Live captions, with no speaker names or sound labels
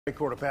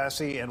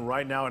Cortopassi, and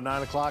right now at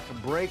 9 o'clock,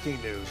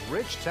 breaking news.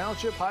 Rich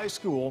Township High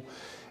School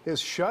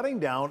is shutting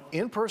down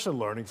in-person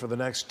learning for the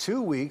next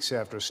 2 weeks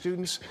after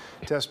students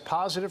test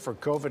positive for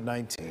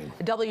COVID-19.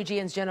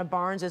 WGN's Jenna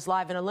Barnes is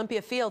live in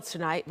Olympia Fields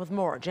tonight with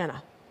more.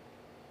 Jenna.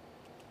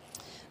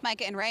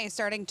 Micah and Ray,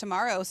 starting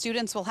tomorrow,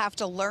 students will have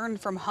to learn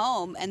from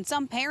home, and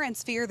some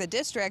parents fear the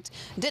district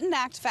didn't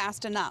act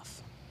fast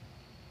enough.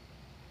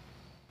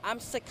 I'm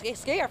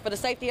scared for the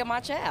safety of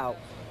my child.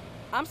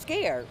 I'm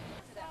scared.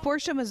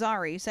 Portia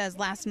Mazzari says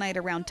last night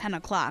around 10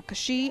 o'clock,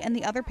 she and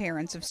the other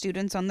parents of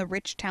students on the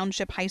Rich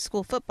Township High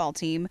School football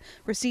team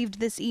received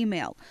this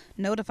email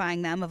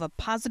notifying them of a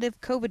positive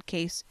COVID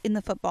case in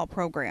the football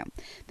program.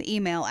 The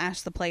email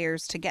asked the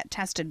players to get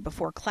tested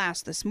before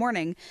class this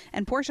morning,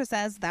 and Portia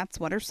says that's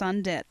what her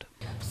son did.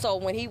 So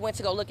when he went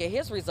to go look at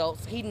his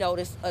results, he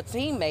noticed a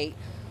teammate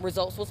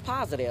results was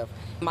positive.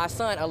 My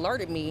son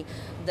alerted me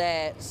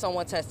that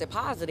someone tested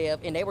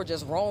positive and they were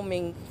just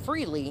roaming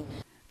freely.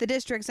 The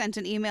district sent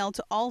an email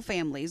to all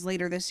families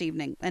later this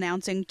evening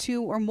announcing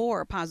 2 or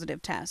more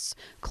positive tests,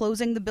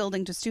 closing the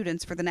building to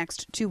students for the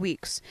next 2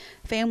 weeks.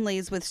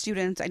 Families with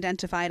students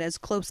identified as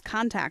close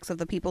contacts of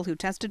the people who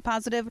tested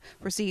positive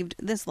received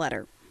this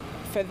letter.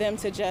 For them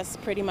to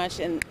just pretty much,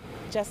 and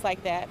just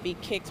like that, be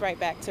kicked right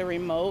back to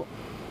remote,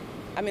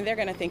 I mean, they're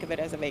going to think of it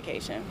as a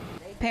vacation.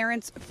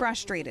 Parents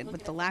frustrated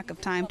with the lack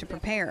of time to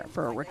prepare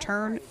for a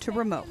return to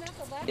remote.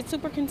 It's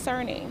super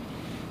concerning.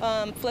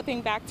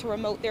 Flipping back to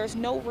remote, there's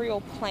no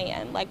real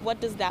plan. Like, what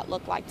does that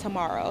look like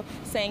tomorrow,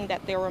 saying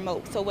that they're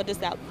remote? So what does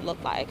that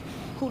look like?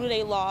 Who do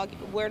they log?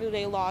 Where do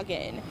they log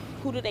in?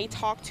 Who do they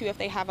talk to if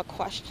they have a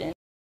question?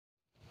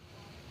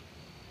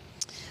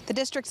 The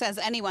district says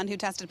anyone who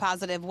tested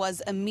positive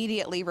was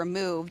immediately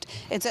removed.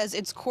 It says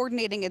it's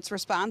coordinating its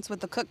response with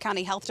the Cook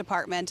County Health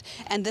Department,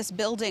 and this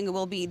building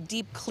will be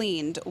deep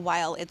cleaned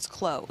while it's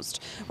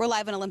closed. We're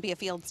live in Olympia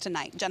Fields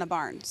tonight. Jenna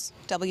Barnes,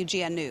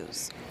 WGN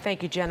News.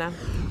 Thank you, Jenna.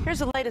 Here's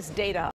the latest data.